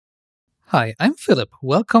Hi, I'm Philip.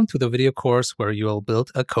 Welcome to the video course where you will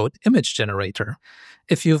build a code image generator.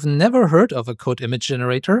 If you've never heard of a code image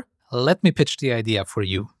generator, let me pitch the idea for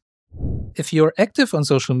you. If you're active on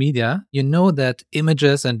social media, you know that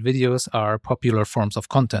images and videos are popular forms of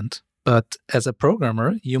content. But as a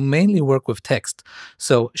programmer, you mainly work with text,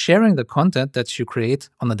 so sharing the content that you create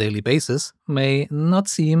on a daily basis may not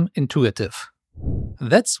seem intuitive.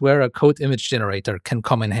 That's where a code image generator can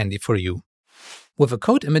come in handy for you. With a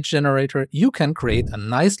code image generator, you can create a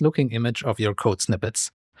nice-looking image of your code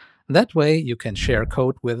snippets. That way, you can share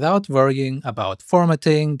code without worrying about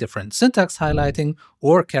formatting, different syntax highlighting,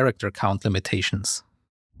 or character count limitations.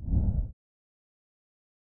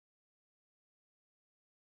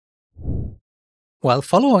 While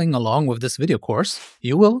following along with this video course,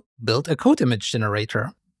 you will build a code image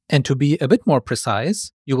generator. And to be a bit more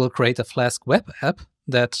precise, you will create a Flask web app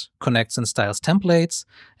that connects and styles templates,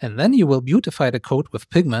 and then you will beautify the code with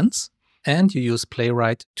Pygments, and you use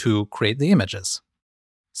Playwright to create the images.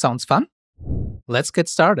 Sounds fun? Let's get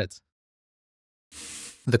started.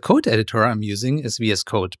 The code editor I'm using is VS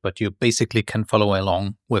Code, but you basically can follow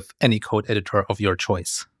along with any code editor of your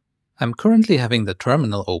choice. I'm currently having the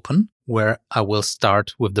terminal open, where I will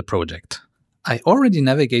start with the project. I already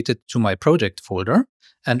navigated to my project folder,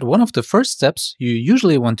 and one of the first steps you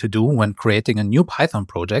usually want to do when creating a new Python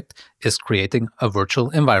project is creating a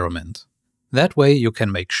virtual environment. That way you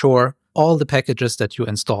can make sure all the packages that you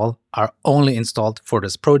install are only installed for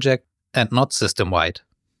this project and not system-wide.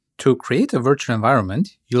 To create a virtual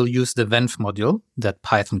environment, you'll use the venv module that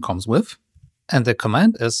Python comes with, and the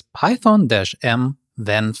command is python-m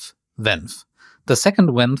venv venv. The second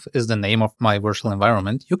venv is the name of my virtual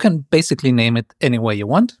environment. You can basically name it any way you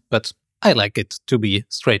want, but I like it to be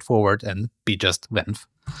straightforward and be just venv.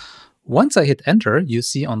 Once I hit enter, you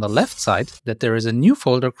see on the left side that there is a new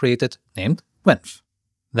folder created named venv.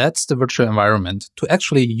 That's the virtual environment. To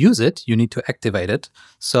actually use it, you need to activate it.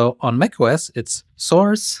 So on macOS, it's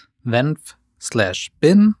source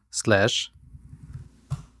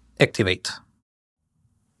venv/bin/activate.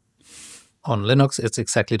 On Linux, it's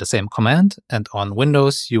exactly the same command, and on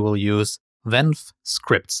Windows, you will use venv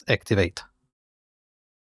scripts activate.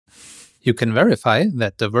 You can verify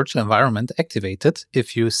that the virtual environment activated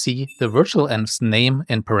if you see the virtual env's name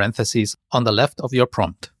in parentheses on the left of your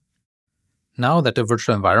prompt. Now that the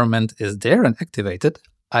virtual environment is there and activated,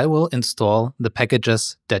 I will install the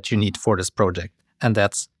packages that you need for this project, and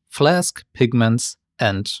that's Flask, Pygments,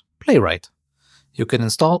 and Playwright. You can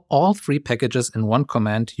install all three packages in one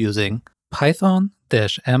command using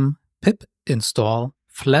python-m pip install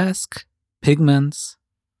Flask, Pygments,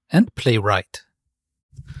 and Playwright.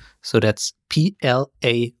 So that's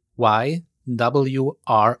Playwright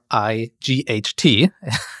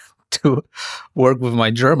to work with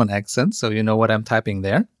my German accent, so you know what I'm typing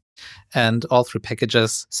there. And all three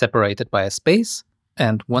packages separated by a space.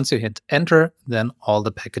 And once you hit enter, then all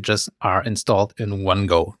the packages are installed in one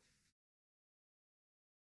go.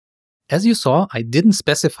 As you saw, I didn't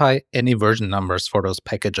specify any version numbers for those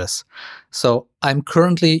packages. So I'm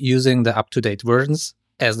currently using the up-to-date versions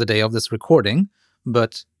as the day of this recording,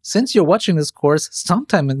 but since you're watching this course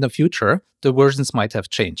sometime in the future, the versions might have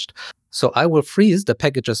changed. So I will freeze the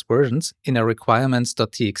packages versions in a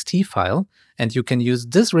requirements.txt file, and you can use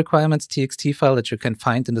this requirements.txt file that you can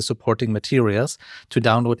find in the supporting materials to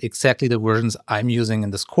download exactly the versions I'm using in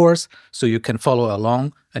this course, so you can follow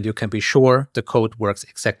along and you can be sure the code works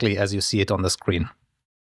exactly as you see it on the screen.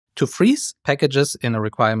 To freeze packages in a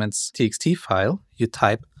requirements.txt file, you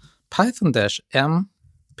type python-m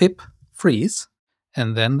pip freeze,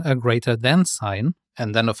 and then a greater than sign,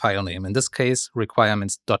 and then a file name, in this case,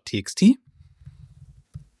 requirements.txt.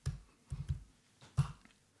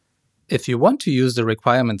 If you want to use the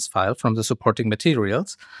requirements file from the supporting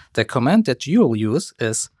materials, the command that you will use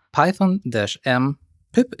is python-m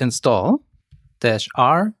pip install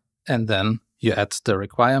 -r, and then you add the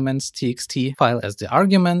requirements.txt file as the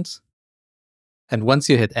argument. And once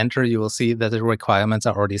you hit enter, you will see that the requirements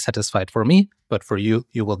are already satisfied for me, but for you,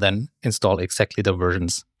 you will then install exactly the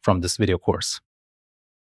versions from this video course.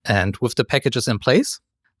 And with the packages in place,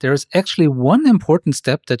 there is actually one important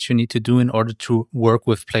step that you need to do in order to work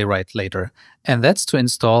with Playwright later, and that's to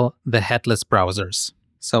install the headless browsers.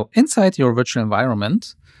 So inside your virtual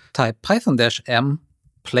environment, type python-m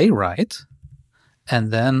playwright,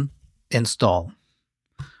 and then install.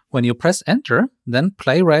 When you press enter, then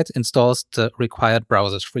Playwright installs the required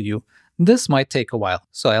browsers for you. This might take a while,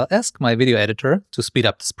 so I'll ask my video editor to speed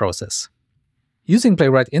up this process. Using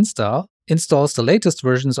Playwright install installs the latest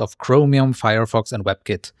versions of Chromium, Firefox, and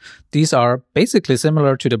WebKit. These are basically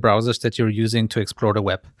similar to the browsers that you're using to explore the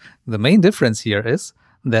web. The main difference here is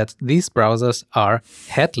that these browsers are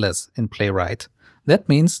headless in Playwright. That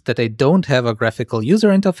means that they don't have a graphical user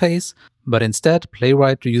interface, but instead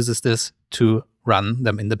Playwright uses this to run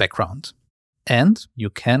them in the background. And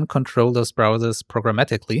you can control those browsers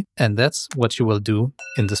programmatically, and that's what you will do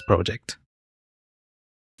in this project.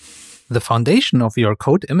 The foundation of your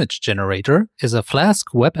code image generator is a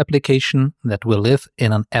Flask web application that will live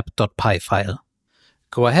in an app.py file.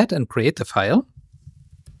 Go ahead and create the file,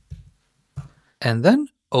 and then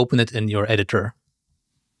open it in your editor.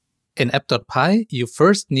 In app.py, you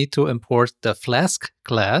first need to import the Flask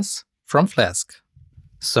class from Flask.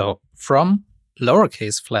 So from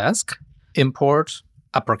lowercase Flask, import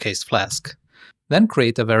uppercase Flask. Then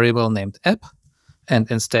create a variable named app and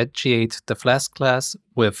instantiate the Flask class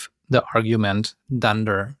with the argument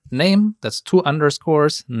dunder name. That's 2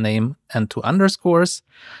 underscores, name and 2 underscores.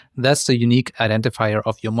 That's the unique identifier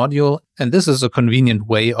of your module. And this is a convenient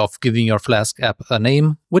way of giving your Flask app a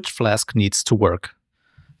name, which Flask needs to work.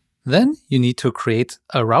 Then you need to create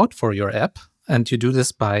a route for your app. And you do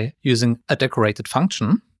this by using a decorated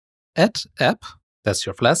function, add_app, that's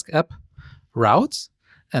your Flask app, routes,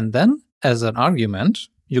 and then as an argument,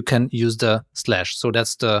 you can use the /. So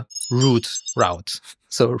that's the root route.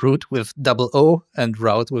 So root with double O and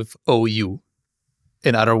route with OU.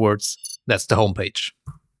 In other words, that's the homepage.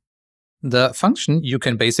 The function you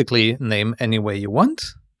can basically name any way you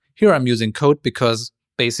want. Here I'm using code because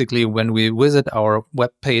basically when we visit our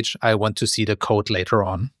web page, I want to see the code later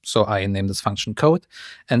on. So I name this function code.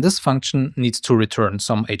 And this function needs to return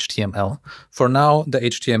some HTML. For now, the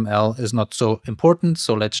HTML is not so important.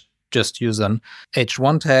 So let's just use an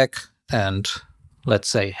h1 tag and let's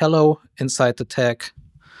say hello inside the tag,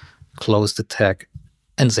 close the tag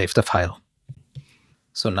and save the file.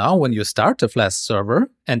 So now when you start the Flask server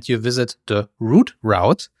and you visit the root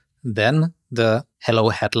route, then the hello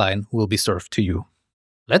headline will be served to you.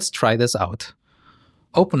 Let's try this out.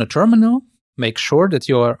 Open a terminal, make sure that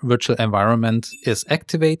your virtual environment is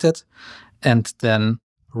activated, and then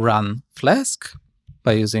run Flask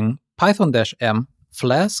by using python-m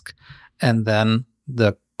Flask and then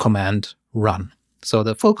the command run. So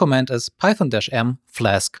the full command is python-m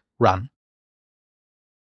Flask run.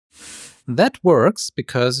 That works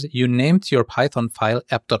because you named your Python file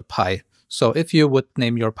app.py. So if you would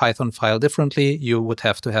name your Python file differently, you would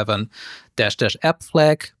have to have an --app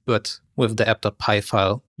flag, but with the app.py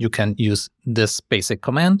file, you can use this basic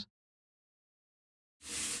command.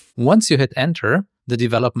 Once you hit enter, the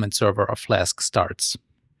development server of Flask starts.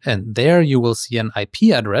 And there you will see an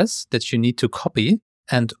IP address that you need to copy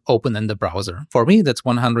and open in the browser. For me, that's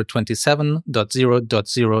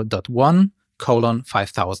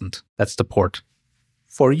 127.0.0.1:5000. That's the port.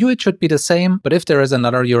 For you, it should be the same, but if there is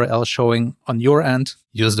another URL showing on your end,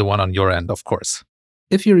 use the one on your end, of course.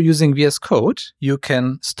 If you're using VS Code, you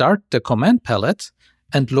can start the command palette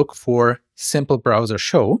and look for simple browser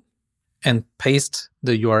show and paste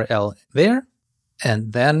the URL there,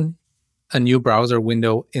 and then a new browser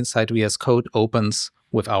window inside VS Code opens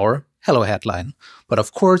with our hello headline. But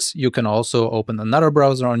of course, you can also open another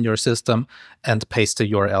browser on your system and paste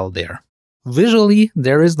the URL there. Visually,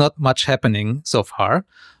 there is not much happening so far,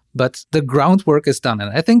 but the groundwork is done.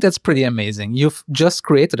 And I think that's pretty amazing. You've just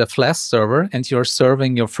created a Flask server and you're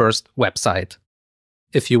serving your first website.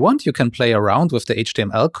 If you want, you can play around with the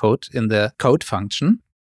HTML code in the code function.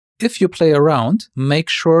 If you play around, make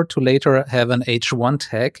sure to later have an h1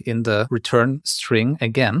 tag in the return string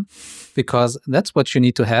again, because that's what you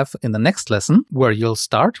need to have in the next lesson, where you'll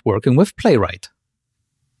start working with Playwright.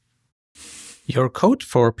 Your code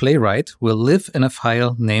for Playwright will live in a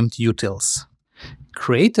file named utils.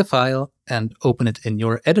 Create the file and open it in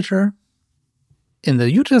your editor. In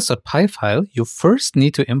the utils.py file, you first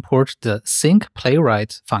need to import the sync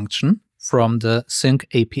Playwright function from the sync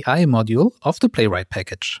API module of the Playwright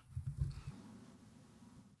package.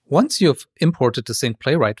 Once you've imported the sync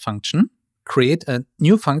Playwright function, create a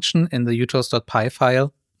new function in the utils.py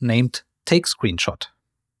file named takeScreenshot.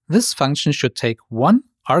 This function should take one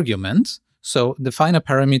argument, so define a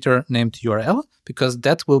parameter named URL, because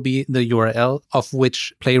that will be the URL of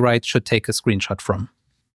which Playwright should take a screenshot from.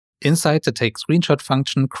 Inside the takeScreenshot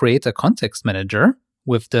function, create a context manager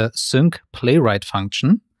with the sync Playwright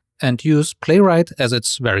function and use Playwright as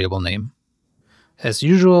its variable name. As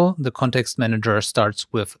usual, the context manager starts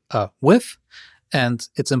with a with, and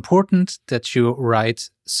it's important that you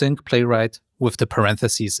write sync Playwright with the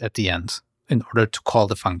parentheses at the end in order to call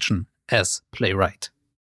the function as Playwright.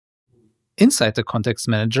 Inside the context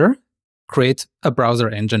manager, create a browser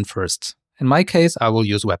engine first. In my case, I will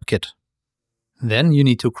use WebKit. Then you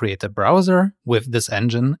need to create a browser with this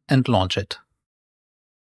engine and launch it.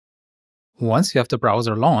 Once you have the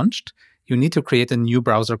browser launched, you need to create a new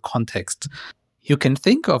browser context. You can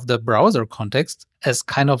think of the browser context as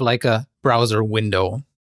kind of like a browser window.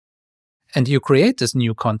 And you create this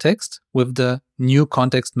new context with the new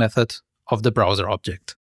context method of the browser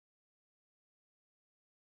object.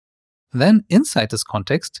 Then inside this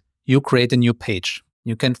context, you create a new page.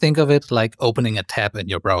 You can think of it like opening a tab in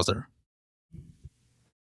your browser.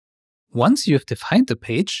 Once you've defined the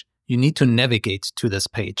page, you need to navigate to this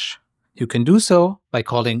page. You can do so by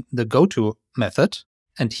calling the goto method,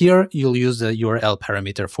 and here you'll use the URL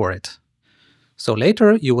parameter for it. So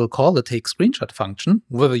later you will call the takeScreenshot function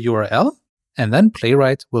with a URL, and then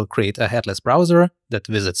Playwright will create a headless browser that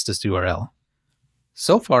visits this URL.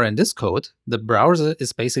 So far in this code, the browser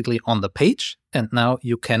is basically on the page, and now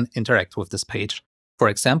you can interact with this page. For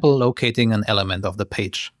example, locating an element of the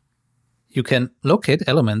page. You can locate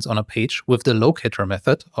elements on a page with the locator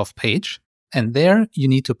method of page, and there you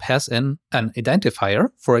need to pass in an identifier,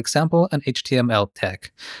 for example, an HTML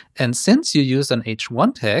tag. And since you use an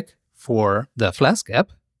h1 tag for the Flask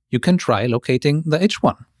app, you can try locating the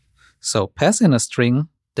h1. So pass in a string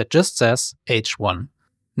that just says h1.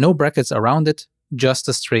 No brackets around it, just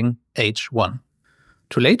a string h1.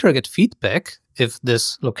 To later get feedback if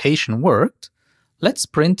this location worked, let's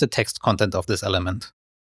print the text content of this element.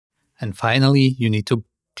 And finally, you need to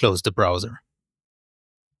close the browser.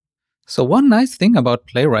 So one nice thing about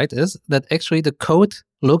Playwright is that actually the code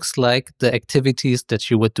looks like the activities that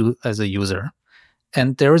you would do as a user.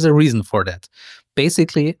 And there is a reason for that.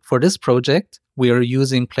 Basically, for this project, we are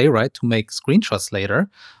using Playwright to make screenshots later,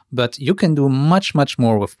 but you can do much, much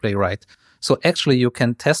more with Playwright. So actually, you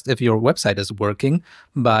can test if your website is working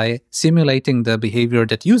by simulating the behavior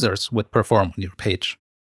that users would perform on your page.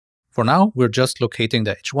 For now, we're just locating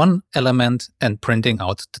the h1 element and printing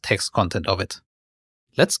out the text content of it.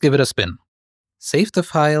 Let's give it a spin. Save the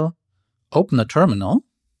file, open a terminal,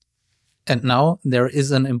 and now there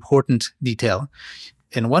is an important detail.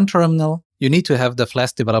 In one terminal, you need to have the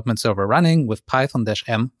Flask development server running with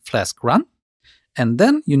python-m flask run, and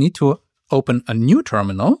then you need to open a new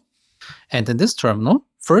terminal. And in this terminal,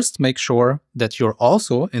 first make sure that you're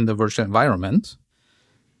also in the virtual environment,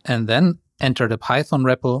 and then enter the Python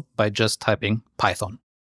REPL by just typing Python.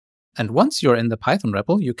 And once you're in the Python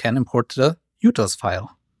REPL, you can import the utils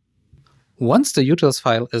file. Once the utils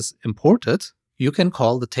file is imported, you can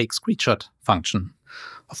call the takeScreenshot function.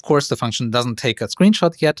 Of course, the function doesn't take a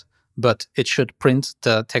screenshot yet, but it should print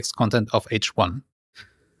the text content of h1.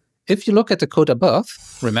 If you look at the code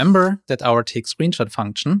above, remember that our takeScreenshot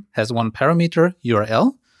function has one parameter,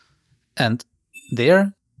 URL, and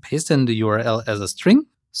there paste in the URL as a string.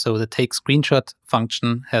 So the takeScreenshot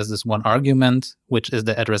function has this one argument, which is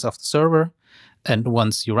the address of the server. And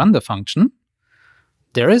once you run the function,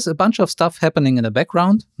 there is a bunch of stuff happening in the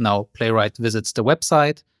background. Now Playwright visits the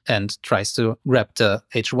website and tries to grab the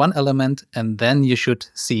h1 element, and then you should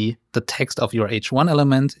see the text of your h1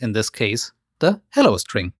 element, in this case, the hello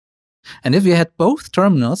string. And if you had both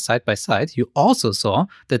terminals side by side, you also saw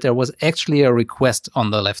that there was actually a request on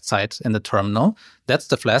the left side in the terminal. That's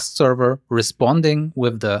the Flask server responding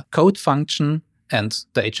with the code function and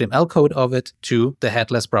the HTML code of it to the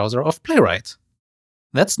headless browser of Playwright.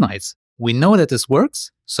 That's nice. We know that this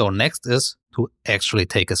works, so next is to actually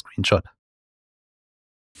take a screenshot.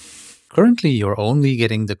 Currently, you're only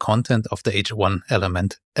getting the content of the h1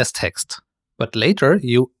 element as text. But later,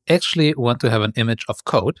 you actually want to have an image of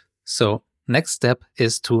code. So next step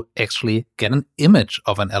is to actually get an image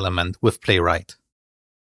of an element with Playwright.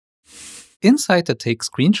 Inside the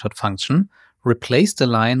takeScreenshot function, replace the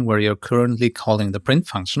line where you're currently calling the print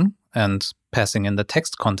function and passing in the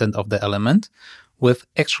text content of the element with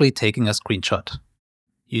actually taking a screenshot.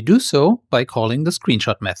 You do so by calling the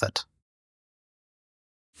screenshot method.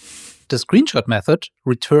 The screenshot method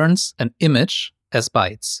returns an image as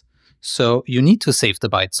bytes. So you need to save the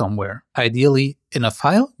byte somewhere, ideally in a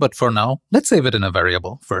file, but for now, let's save it in a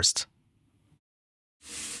variable first.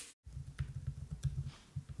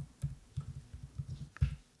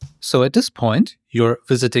 So at this point, you're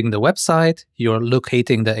visiting the website, you're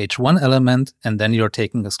locating the h1 element, and then you're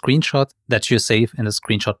taking a screenshot that you save in the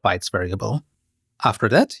screenshot bytes variable. After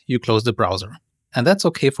that, you close the browser. And that's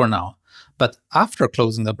okay for now. But after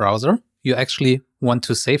closing the browser, you actually want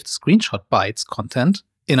to save the screenshot bytes content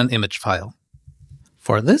in an image file.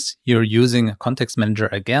 For this, you're using a context manager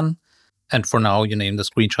again, and for now you name the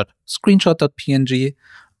screenshot screenshot.png,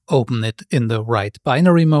 open it in the right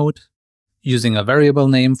binary mode, using a variable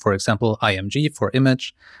name, for example img for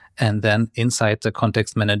image, and then inside the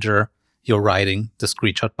context manager, you're writing the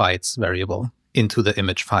screenshot bytes variable into the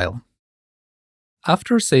image file.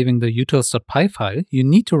 After saving the utils.py file, you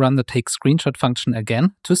need to run the take screenshot function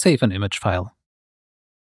again to save an image file.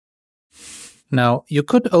 Now, you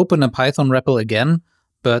could open a Python REPL again,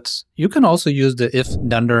 but you can also use the if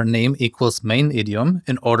dunder name equals main idiom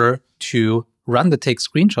in order to run the take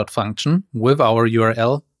screenshot function with our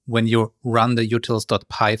URL when you run the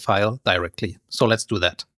utils.py file directly. So let's do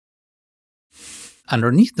that.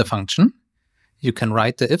 Underneath the function, you can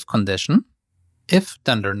write the if condition, if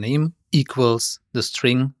dunder name equals the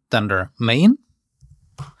string dunder main,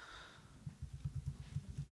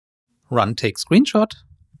 run take screenshot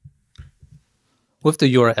with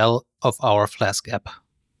the URL of our Flask app.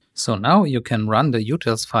 So now you can run the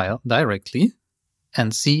utils file directly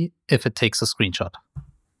and see if it takes a screenshot.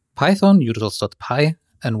 Python utils.py,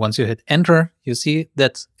 and once you hit enter, you see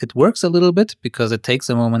that it works a little bit because it takes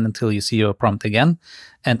a moment until you see your prompt again.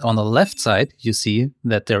 And on the left side, you see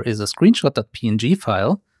that there is a screenshot.png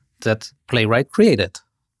file that Playwright created.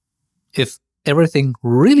 If everything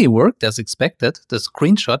really worked as expected, the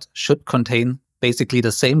screenshot should contain basically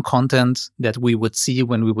the same content that we would see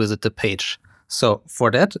when we visit the page. So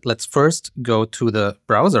for that, let's first go to the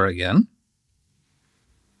browser again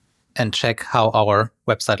and check how our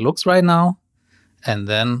website looks right now. And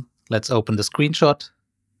then let's open the screenshot.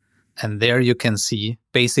 And there you can see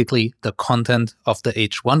basically the content of the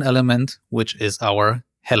h1 element, which is our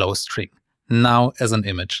hello string, now as an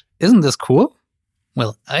image. Isn't this cool?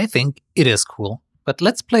 Well, I think it is cool. But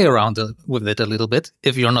let's play around with it a little bit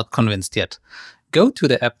if you're not convinced yet. Go to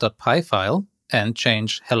the app.py file and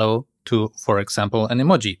change hello to, for example, an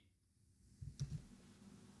emoji.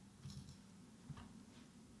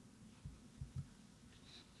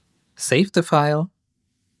 Save the file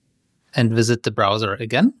and visit the browser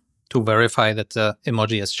again to verify that the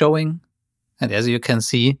emoji is showing. And as you can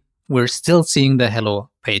see, we're still seeing the hello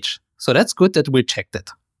page. So that's good that we checked it,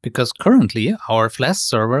 because currently our Flask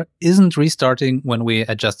server isn't restarting when we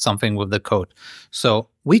adjust something with the code. So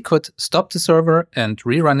we could stop the server and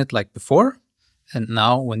rerun it like before. And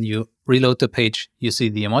now when you reload the page, you see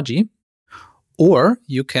the emoji. Or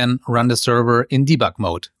you can run the server in debug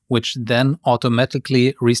mode, which then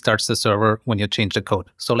automatically restarts the server when you change the code.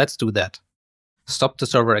 So let's do that. Stop the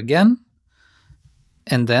server again,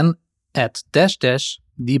 and then add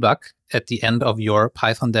 --debug at the end of your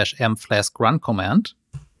python-m flask run command.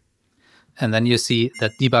 And then you see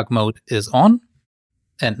that debug mode is on.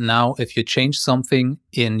 And now if you change something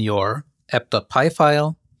in your app.py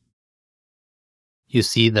file, you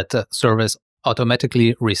see that the server is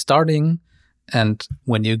automatically restarting. And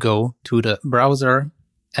when you go to the browser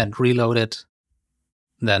and reload it,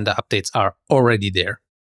 then the updates are already there.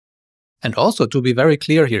 And also, to be very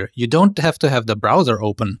clear here, you don't have to have the browser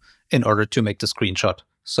open in order to make the screenshot.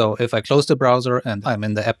 So if I close the browser and I'm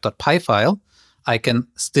in the app.py file, I can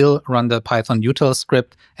still run the Python utils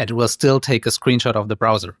script and it will still take a screenshot of the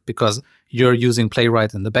browser because you're using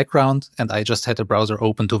Playwright in the background and I just had the browser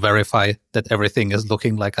open to verify that everything is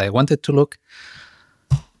looking like I want it to look.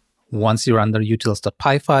 Once you run the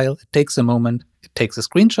utils.py file, it takes a moment, it takes a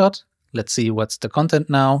screenshot. Let's see what's the content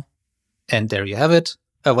now. And there you have it,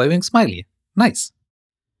 a waving smiley. Nice.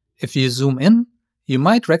 If you zoom in, you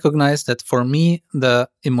might recognize that for me, the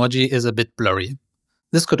emoji is a bit blurry.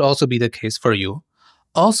 This could also be the case for you.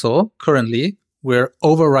 Also, currently, we're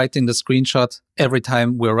overwriting the screenshot every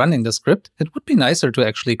time we're running the script. It would be nicer to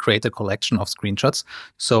actually create a collection of screenshots.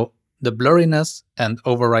 So the blurriness and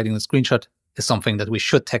overwriting the screenshot is something that we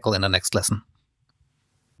should tackle in the next lesson.